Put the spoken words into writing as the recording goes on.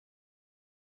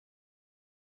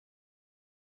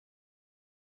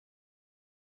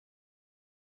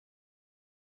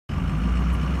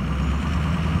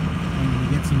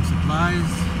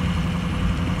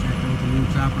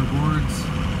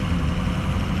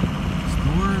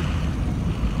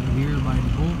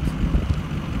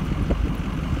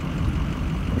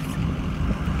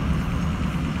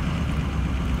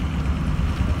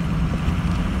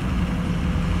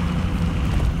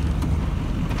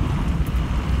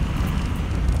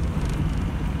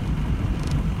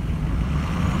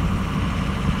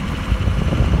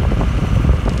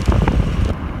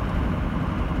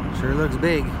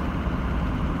big.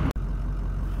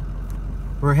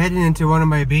 We're heading into one of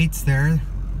my baits there.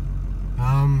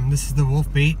 This is the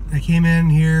wolf bait. I came in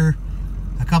here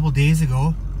a couple days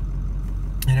ago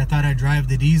and I thought I'd drive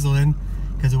the diesel in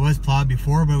because it was plowed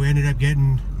before, but we ended up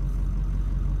getting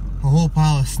a whole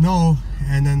pile of snow,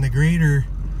 and then the grader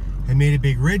had made a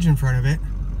big ridge in front of it.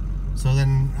 So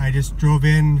then I just drove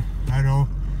in, I don't know,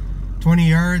 20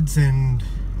 yards and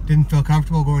didn't feel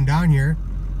comfortable going down here.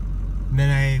 And then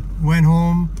I went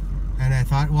home and I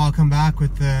thought, well, I'll come back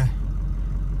with the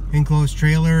enclosed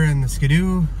trailer and the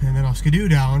skidoo, and then I'll skidoo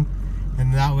down,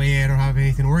 and that way I don't have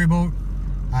anything to worry about.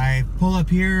 I pull up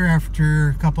here after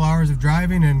a couple hours of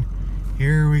driving, and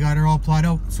here we got her all plowed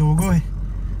out. So we'll go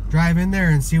drive in there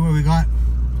and see what we got.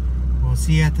 We'll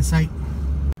see you at the site.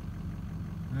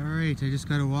 Alright, I just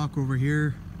got to walk over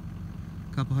here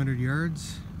a couple hundred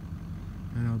yards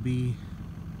and I'll be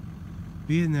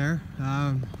in there.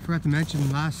 Forgot to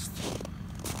mention last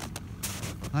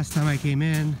time I came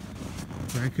in,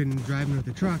 where I couldn't drive in with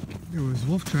the truck, there was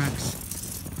wolf tracks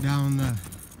down the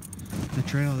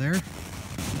trail there,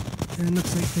 and it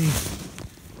looks like they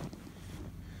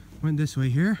went this way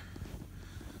here.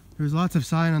 There's lots of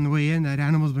sign on the way in that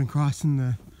animals been crossing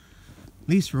the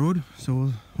lease road,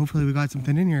 so hopefully we got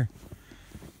something in here.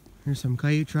 Here's some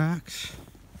coyote tracks.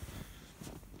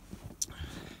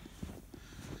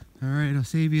 Alright, I'll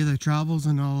save you the travels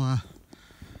and I'll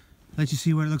let you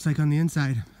see what it looks like on the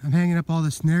inside. I'm hanging up all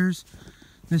the snares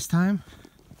this time,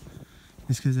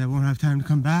 just because I won't have time to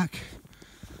come back.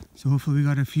 So hopefully we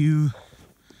got a few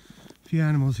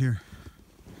animals here.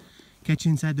 Catch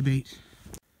you inside the bait.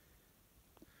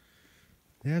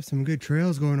 They have some good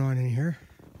trails going on in here,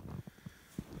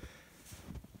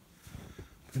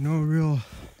 but no real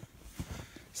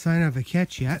sign of a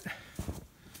catch yet.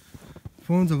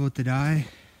 Phone's about to die,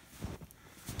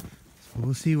 so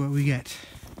we'll see what we get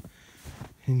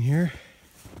in here.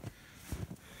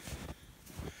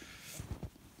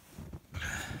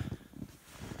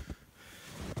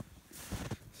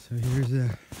 So here's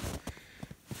the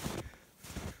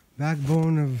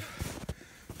backbone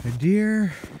of a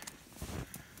deer.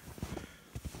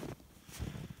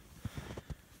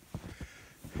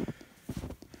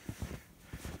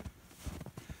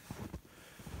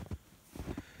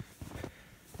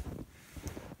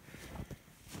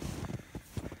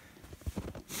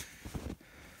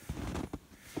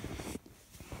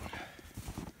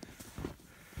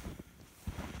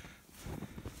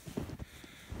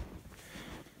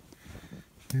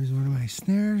 Here's one of my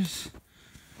snares.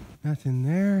 Nothing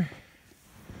there.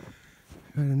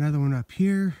 Got another one up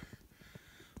here.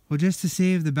 Well, just to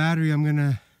save the battery, I'm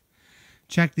gonna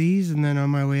check these, and then on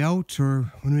my way out,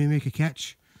 or when we make a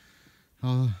catch,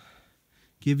 I'll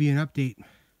give you an update.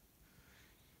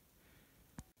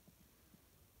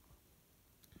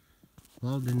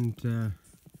 Well, didn't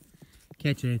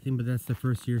catch anything, but that's the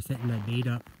first year setting that bait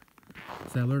up.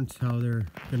 So I learned how they're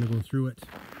gonna go through it.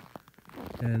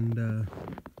 And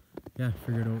yeah,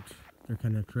 figured out their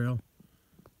kind of trail.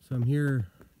 So I'm here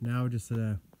now just at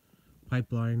a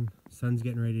pipeline. Sun's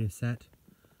getting ready to set.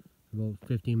 About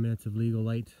 15 minutes of legal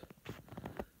light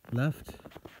left.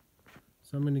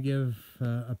 So I'm going to give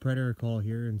a predator a call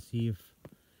here and see if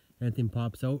anything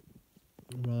pops out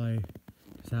while I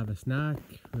just have a snack,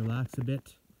 relax a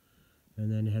bit,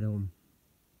 and then head home.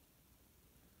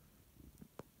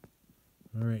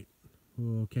 Alright,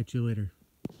 we'll catch you later.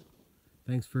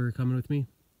 Thanks for coming with me.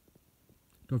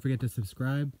 Don't forget to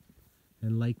subscribe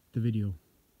and like the video.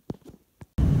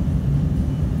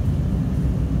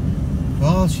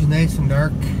 Well, she's nice and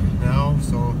dark now,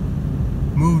 so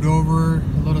moved over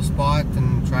a little spot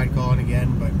and tried calling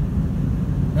again, but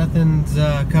nothing's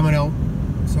coming out.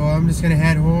 So I'm just gonna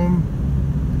head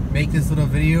home, make this little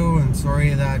video, and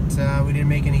sorry that we didn't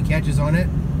make any catches on it.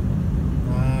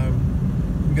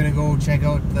 I'm gonna go check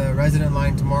out the resident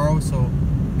line tomorrow, so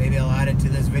maybe I'll add it to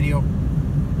this video.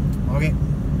 Okay,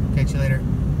 catch you later.